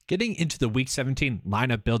Getting into the Week 17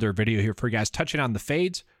 lineup builder video here for you guys, touching on the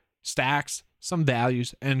fades, stacks, some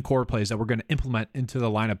values, and core plays that we're going to implement into the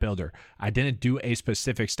lineup builder. I didn't do a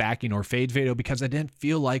specific stacking or fade video because I didn't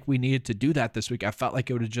feel like we needed to do that this week. I felt like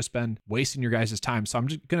it would have just been wasting your guys' time. So I'm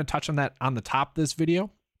just going to touch on that on the top of this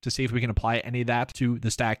video to see if we can apply any of that to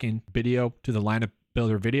the stacking video, to the lineup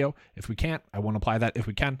builder video. If we can't, I won't apply that. If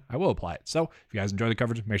we can, I will apply it. So if you guys enjoy the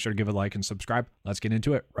coverage, make sure to give it a like and subscribe. Let's get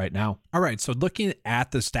into it right now. All right, so looking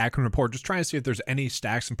at the stacking report, just trying to see if there's any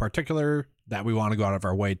stacks in particular that we want to go out of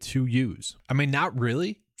our way to use. I mean, not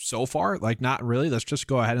really. So far, like not really. Let's just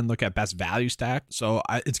go ahead and look at best value stack. So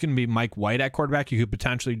it's going to be Mike White at quarterback. You could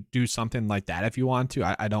potentially do something like that if you want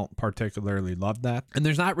to. I don't particularly love that. And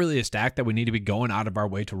there's not really a stack that we need to be going out of our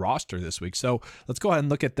way to roster this week. So let's go ahead and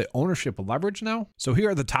look at the ownership leverage now. So here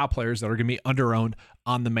are the top players that are going to be under-owned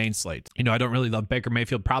on the main slate. You know, I don't really love Baker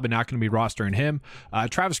Mayfield. Probably not going to be rostering him.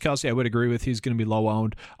 Travis Kelce, I would agree with. He's going to be low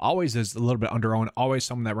owned. Always is a little bit under-owned. Always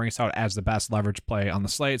someone that ranks out as the best leverage play on the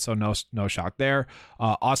slate. So no shock there.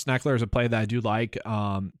 Austin Ekeler is a play that I do like.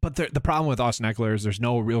 But the problem with Austin Ekeler is there's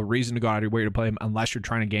no real reason to go out of your way to play him unless you're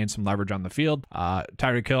trying to gain some leverage on the field.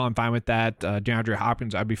 Tyreek Hill, I'm fine with that. DeAndre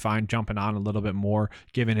Hopkins, I'd be fine jumping on a little bit more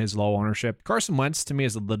given his low ownership. Carson Wentz to me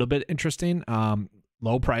is a little bit interesting.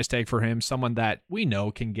 Low price tag for him, someone that we know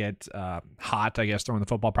can get hot, I guess, throwing the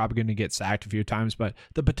football, probably going to get sacked a few times, but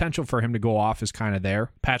the potential for him to go off is kind of there.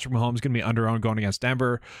 Patrick Mahomes going to be under-owned going against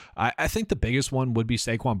Denver. I think the biggest one would be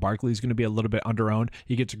Saquon Barkley. He's going to be a little bit under-owned.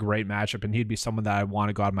 He gets a great matchup, and he'd be someone that I want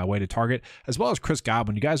to go out of my way to target, as well as Chris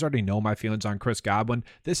Godwin. You guys already know my feelings on Chris Godwin.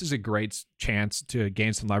 This is a great chance to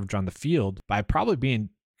gain some leverage on the field by probably being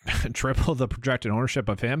triple the projected ownership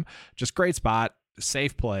of him. Just great spot.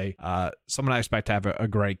 Safe play, someone I expect to have a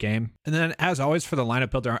great game. And then as always for the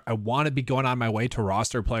lineup builder, I want to be going on my way to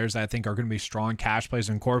roster players that I think are going to be strong cash plays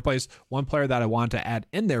and core plays. One player that I want to add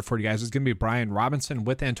in there for you guys is going to be Brian Robinson.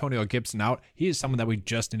 With Antonio Gibson out, he is someone that we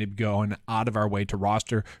just need to be going out of our way to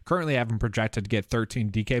roster. Currently having projected to get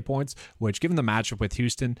 13 DK points, which given the matchup with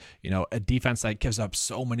Houston, you know, a defense that gives up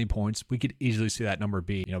so many points, we could easily see that number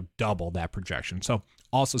be, you know, double that projection. So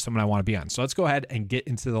also someone I want to be on. So let's go ahead and get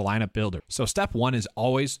into the lineup builder. So step one is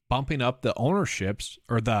always bumping up the ownerships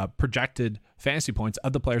or the projected fantasy points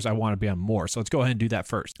of the players I want to be on more. So let's go ahead and do that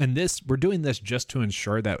first. And we're doing this just to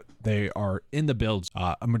ensure that they are in the builds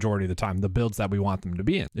a majority of the time, the builds that we want them to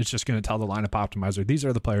be in. It's just going to tell the lineup optimizer, these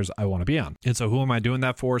are the players I want to be on. And so who am I doing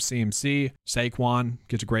that for? CMC, Saquon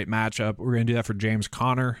gets a great matchup. We're going to do that for James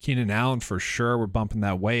Conner, Keenan Allen for sure. We're bumping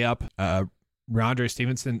that way up. Ramondre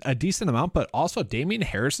Stevenson, a decent amount, but also Damian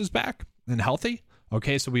Harris is back and healthy.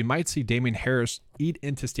 Okay, so we might see Damian Harris eat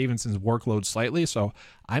into Stevenson's workload slightly. So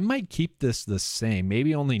I might keep this the same,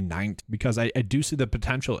 maybe only 9th, because I do see the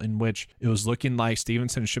potential in which it was looking like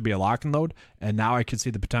Stevenson should be a lock and load. And now I could see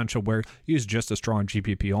the potential where he's just a strong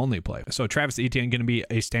GPP only play. So Travis Etienne going to be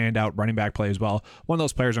a standout running back play as well. One of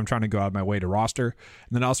those players I'm trying to go out of my way to roster.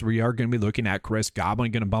 And then also we are going to be looking at Chris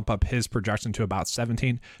Godwin, going to bump up his projection to about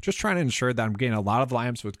 17. Just trying to ensure that I'm getting a lot of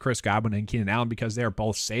lineups with Chris Godwin and Keenan Allen because they are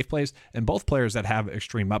both safe plays and both players that have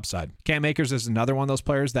extreme upside. Cam Akers is another one of those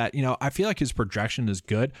players that, you know, I feel like his projection is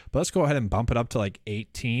good, but let's go ahead and bump it up to like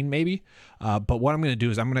 18 maybe. But what I'm going to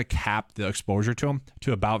do is I'm going to cap the exposure to him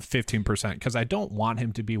to about 15% because I don't want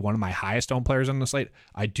him to be one of my highest owned players on the slate.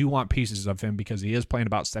 I do want pieces of him because he is playing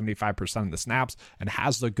about 75% of the snaps and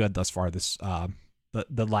has looked good thus far this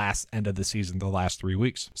the last end of the season, the last 3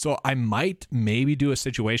 weeks. So I might maybe do a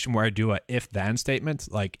situation where I do a if-then statement,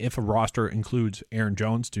 like if a roster includes Aaron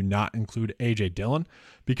Jones, do not include AJ Dillon,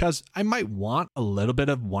 because I might want a little bit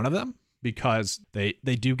of one of them because they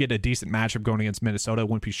do get a decent matchup going against Minnesota. It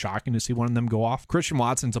wouldn't be shocking to see one of them go off. Christian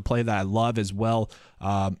Watson's a play that I love as well.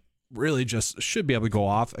 Really just should be able to go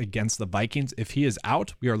off against the Vikings. If he is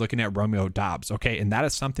out, we are looking at Romeo Doubs. Okay. And that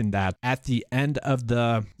is something that at the end of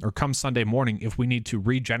come Sunday morning, if we need to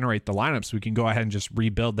regenerate the lineups, we can go ahead and just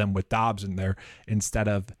rebuild them with Doubs in there instead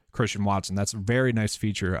of Christian Watson. That's a very nice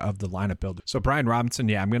feature of the lineup builder. So Brian Robinson,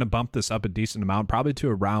 yeah, I'm going to bump this up a decent amount, probably to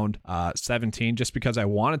around 17, just because I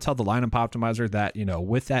want to tell the lineup optimizer that, you know,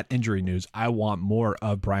 with that injury news, I want more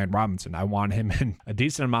of Brian Robinson. I want him in a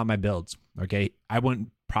decent amount of my builds. Okay. I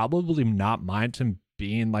wouldn't probably not mind him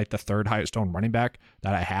being like the third highest owned running back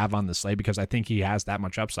that I have on the slate because I think he has that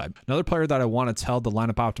much upside. Another player that I want to tell the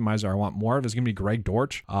lineup optimizer I want more of is going to be Greg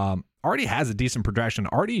Dortch. Already has a decent projection,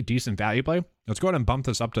 already a decent value play, Let's go ahead and bump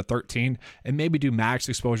this up to 13 and maybe do max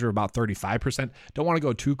exposure about 35%. Don't want to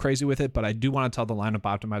go too crazy with it, but I do want to tell the lineup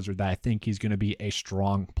optimizer that I think he's going to be a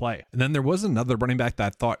strong play. And then there was another running back that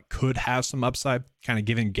I thought could have some upside, kind of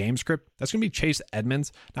given game script. That's going to be Chase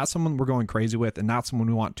Edmonds, not someone we're going crazy with and not someone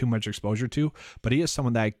we want too much exposure to, but he is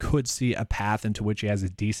someone that I could see a path into which he has a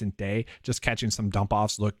decent day, just catching some dump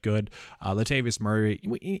offs, look good. Latavius Murray,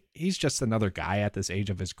 he's just another guy at this age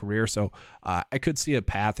of his career. So I could see a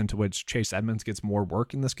path into which Chase Edmonds gets more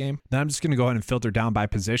work in this game. Then I'm just going to go ahead and filter down by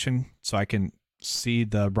position so I can see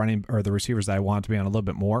the running or the receivers that I want to be on a little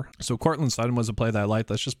bit more. So Cortland Sutton was a play that I liked.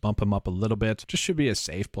 Let's just bump him up a little bit. Just should be a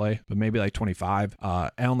safe play, but maybe like 25.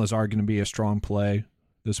 Allen Lazard going to be a strong play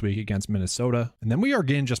this week against Minnesota. And then we are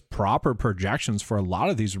getting just proper projections for a lot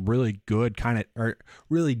of these really good kind of or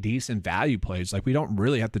really decent value plays. Like we don't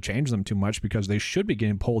really have to change them too much because they should be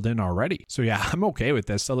getting pulled in already. So yeah, I'm okay with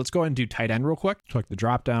this. So let's go ahead and do tight end real quick. Click the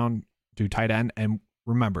drop down, do tight end. And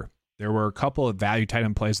remember, there were a couple of value tight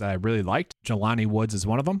end plays that I really liked. Jelani Woods is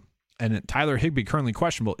one of them. And Tyler Higbee currently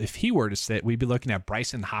questionable. If he were to sit, we'd be looking at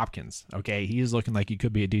Brycen Hopkins. Okay, he is looking like he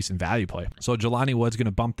could be a decent value play. So Jelani Woods going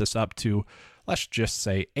to bump this up to, let's just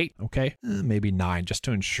say 8, okay? Maybe 9, just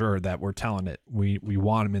to ensure that we're telling it we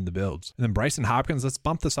want him in the builds. And then Brycen Hopkins, let's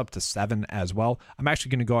bump this up to 7 as well. I'm actually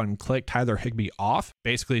going to go ahead and click Tyler Higbee off,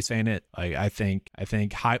 basically saying it like I think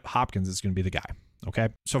Hopkins is going to be the guy. Okay,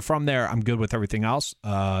 so from there, I'm good with everything else.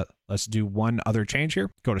 Let's do one other change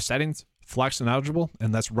here. Go to settings, flex and eligible,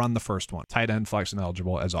 and let's run the first one. Tight end, flex and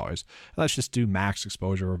eligible as always. Let's just do max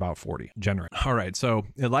exposure about 40. Generate. All right, so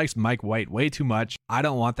it likes Mike White way too much. I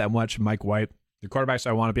don't want that much Mike White. The quarterbacks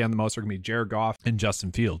I want to be on the most are going to be Jared Goff and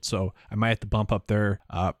Justin Fields. So I might have to bump up their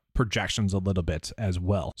projections a little bit as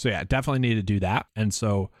well. So yeah, definitely need to do that. And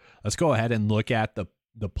so let's go ahead and look at the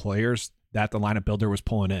players that the lineup builder was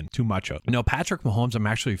pulling in too much of. Patrick Mahomes, I'm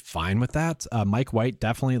actually fine with that. Mike White,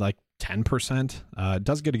 definitely like 10%.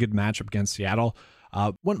 Does get a good matchup against Seattle.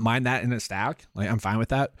 Wouldn't mind that in a stack. Like I'm fine with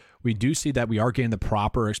that. We do see that we are getting the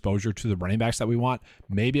proper exposure to the running backs that we want.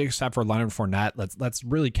 Maybe except for Leonard Fournette. Let's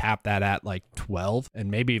really cap that at like 12 and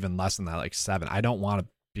maybe even less than that, like 7. I don't want to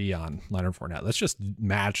be on Leonard Fournette. Let's just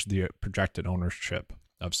match the projected ownership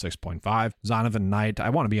of 6.5. Zonovan Knight,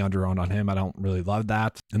 I want to be under-owned on him. I don't really love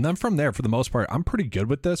that. And then from there, for the most part, I'm pretty good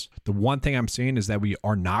with this. The one thing I'm seeing is that we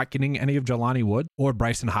are not getting any of Jelani Wood or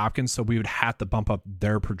Brycen Hopkins, so we would have to bump up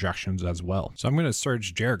their projections as well. So I'm going to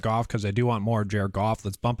search Jared Goff because I do want more Jared Goff.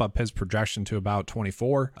 Let's bump up his projection to about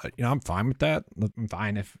 24. I'm fine with that. I'm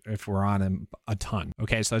fine if we're on him a ton.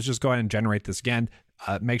 Okay, so let's just go ahead and generate this again.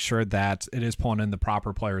 Make sure that it is pulling in the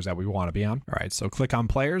proper players that we want to be on. All right, so click on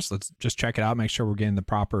players. Let's just check it out. Make sure we're getting the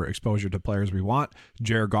proper exposure to players we want.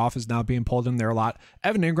 Jared Goff is now being pulled in there a lot.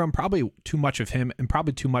 Evan Ingram, probably too much of him and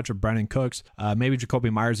probably too much of Brennan Cooks. Maybe Jacoby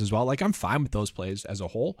Myers as well. Like I'm fine with those plays as a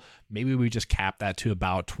whole. Maybe we just cap that to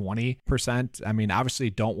about 20%. I mean, obviously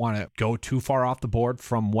don't want to go too far off the board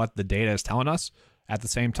from what the data is telling us. At the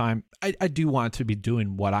same time, I do want it to be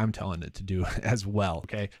doing what I'm telling it to do as well,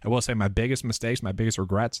 okay? I will say my biggest mistakes, my biggest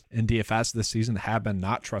regrets in DFS this season have been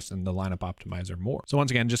not trusting the lineup optimizer more. So once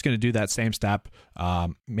again, just going to do that same step,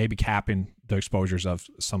 maybe capping the exposures of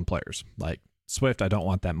some players. Like Swift, I don't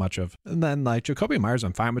want that much of. And then like Jacoby Myers,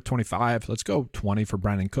 I'm fine with 25. Let's go 20 for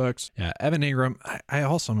Brandon Cooks. Yeah, Evan Ingram, I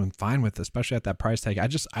also am fine with, especially at that price tag.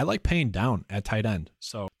 I like paying down at tight end.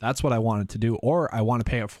 So that's what I wanted to do. Or I want to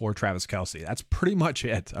pay up for Travis Kelce. That's pretty much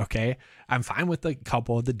it, okay? I'm fine with a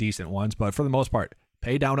couple of the decent ones, but for the most part,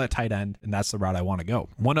 pay down at tight end, and that's the route I want to go.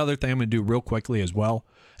 One other thing I'm going to do real quickly as well.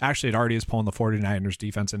 Actually, it already is pulling the 49ers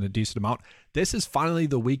defense in a decent amount. This is finally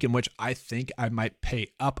the week in which I think I might pay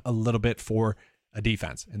up a little bit for a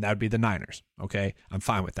defense, and that would be the Niners. Okay, I'm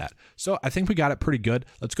fine with that. So I think we got it pretty good.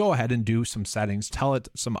 Let's go ahead and do some settings, tell it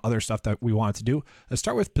some other stuff that we wanted to do. Let's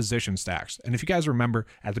start with position stacks. And if you guys remember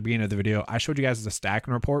at the beginning of the video, I showed you guys the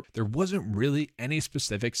stacking report. There wasn't really any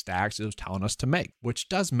specific stacks it was telling us to make, which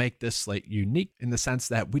does make this slate unique in the sense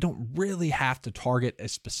that we don't really have to target a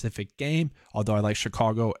specific game, although I like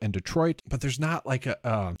Chicago and Detroit, but there's not like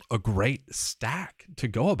a great stack to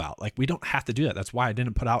go about. Like we don't have to do that. That's why I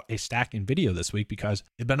didn't put out a stacking video this week, because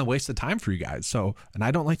it'd been a waste of time for you guys. So, and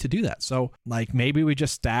I don't like to do that. So like maybe we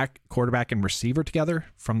just stack quarterback and receiver together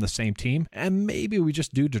from the same team, and maybe we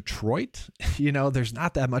just do Detroit. There's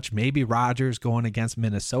not that much. Maybe Rodgers going against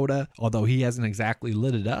Minnesota, although he hasn't exactly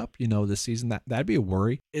lit it up, this season. That'd be a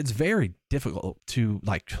worry. It's very difficult to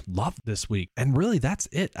love this week. And really that's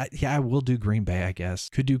it. I will do Green Bay, I guess.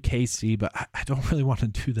 Could do KC, but I don't really want to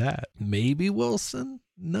do that. Maybe Wilson.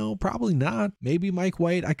 No, probably not. Maybe Mike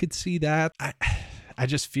White. I could see that. I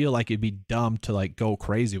just feel like it'd be dumb to like go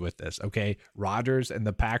crazy with this. Okay, Rodgers and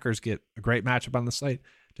the Packers get a great matchup on the slate.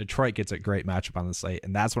 Detroit gets a great matchup on the slate,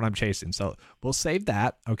 and that's what I'm chasing. So we'll save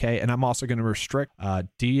that, okay? And I'm also going to restrict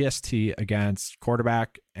DST against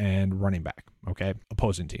quarterback and running back, okay?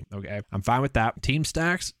 Opposing team, okay? I'm fine with that. Team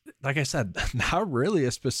stacks, like I said, not really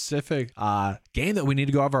a specific game that we need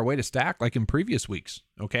to go out of our way to stack like in previous weeks,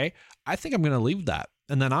 okay? I think I'm going to leave that.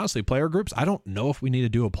 And then honestly, player groups, I don't know if we need to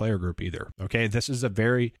do a player group either. Okay. This is a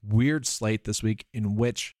very weird slate this week in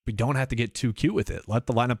which we don't have to get too cute with it. Let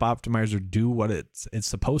the lineup optimizer do what it's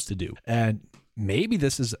supposed to do. And maybe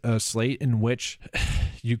this is a slate in which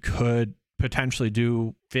you could potentially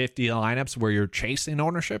do 50 lineups where you're chasing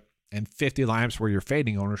ownership and 50 lineups where you're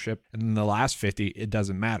fading ownership. And then the last 50, it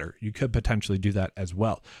doesn't matter. You could potentially do that as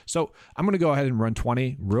well. So I'm going to go ahead and run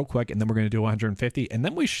 20 real quick, and then we're going to do 150. And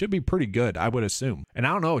then we should be pretty good, I would assume. And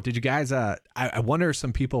I don't know, did you guys, I wonder if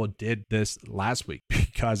some people did this last week,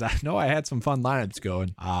 because I know I had some fun lineups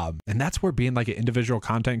going. And that's where being like an individual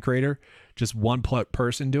content creator, just one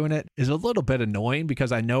person doing it, is a little bit annoying,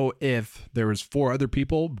 because I know if there was 4 other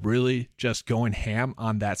people really just going ham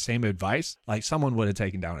on that same advice, like someone would have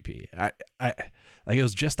taken down a P. Like it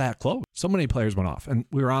was just that close. So many players went off and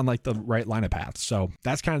we were on like the right line of paths. So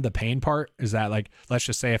that's kind of the pain part, is that like, let's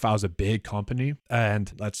just say if I was a big company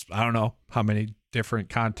and I don't know how many different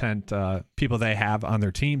content people they have on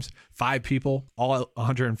their teams, 5 people, all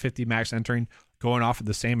 150 max entering, going off of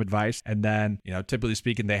the same advice. And then, typically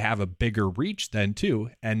speaking, they have a bigger reach then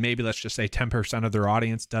too. And maybe let's just say 10% of their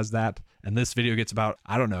audience does that. And this video gets about,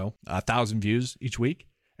 1,000 views each week.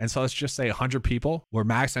 And so let's just say 100 people were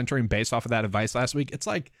max entering based off of that advice last week. It's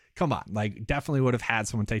like, come on, like definitely would have had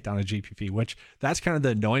someone take down a GPP, which that's kind of the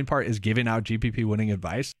annoying part, is giving out GPP winning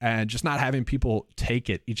advice and just not having people take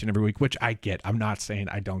it each and every week, which I get. I'm not saying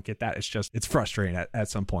I don't get that. It's just, it's frustrating at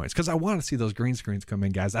some points, because I want to see those green screens come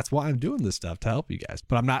in, guys. That's why I'm doing this stuff, to help you guys.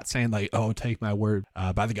 But I'm not saying like, oh, take my word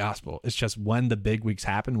by the gospel. It's just when the big weeks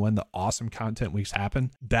happen, when the awesome content weeks happen,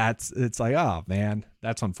 it's like, oh man,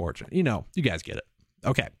 that's unfortunate. You guys get it.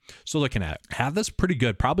 Okay, so looking at it, have this pretty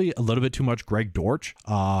good. Probably a little bit too much Greg Dortch.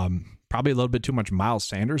 Probably a little bit too much Miles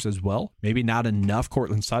Sanders as well. Maybe not enough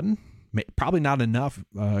Courtland Sutton. Probably not enough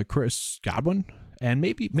Chris Godwin. And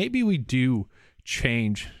maybe we do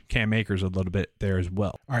change Cam Akers a little bit there as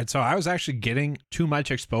well. All right, so I was actually getting too much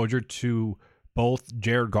exposure to both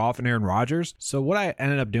Jared Goff and Aaron Rodgers. So what I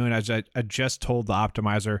ended up doing is I just told the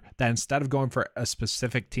optimizer that instead of going for a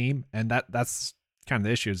specific team, and that's kind of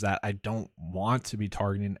the issue, is that I don't want to be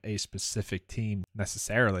targeting a specific team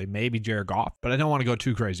necessarily, maybe Jared Goff, but I don't want to go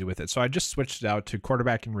too crazy with it. So I just switched it out to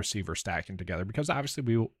quarterback and receiver stacking together, because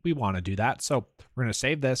obviously we want to do that. So we're going to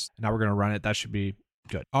save this. And now we're going to run it. That should be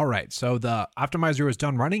good. All right. So the optimizer is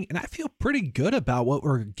done running, and I feel pretty good about what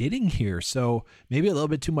we're getting here. So maybe a little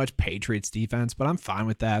bit too much Patriots defense, but I'm fine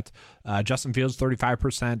with that. Justin Fields,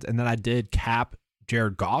 35%. And then I did cap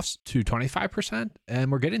Jared Goff's to 25%,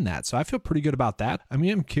 and we're getting that. So I feel pretty good about that. I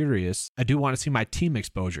mean, I'm curious. I do want to see my team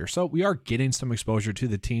exposure. So we are getting some exposure to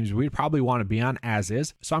the teams we probably want to be on as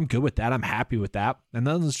is. So I'm good with that. I'm happy with that. And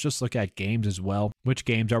then let's just look at games as well. Which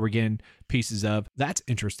games are we getting pieces of? That's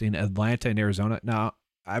interesting. Atlanta and Arizona. Now,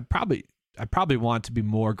 I probably want to be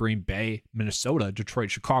more Green Bay, Minnesota,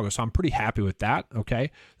 Detroit, Chicago. So I'm pretty happy with that.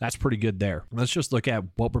 Okay. That's pretty good there. Let's just look at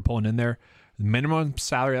what we're pulling in there. Minimum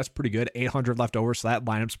salary, that's pretty good. 800 left over, so that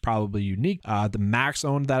lineup's probably unique. The max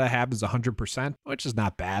owned that I have is 100%, which is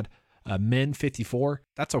not bad. Min 54,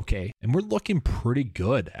 that's okay. And we're looking pretty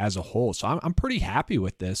good as a whole. So I'm pretty happy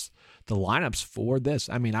with this. The lineups for this,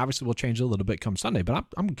 I mean, obviously we'll change a little bit come Sunday, but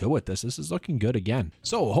I'm good with this. This is looking good again.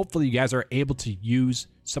 So hopefully you guys are able to use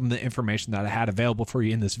some of the information that I had available for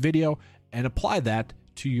you in this video and apply that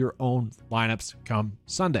to your own lineups come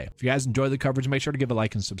Sunday. If you guys enjoy the coverage, make sure to give a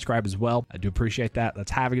like and subscribe as well. I do appreciate that.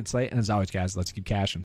 Let's have a good slate. And as always, guys, let's keep cashing.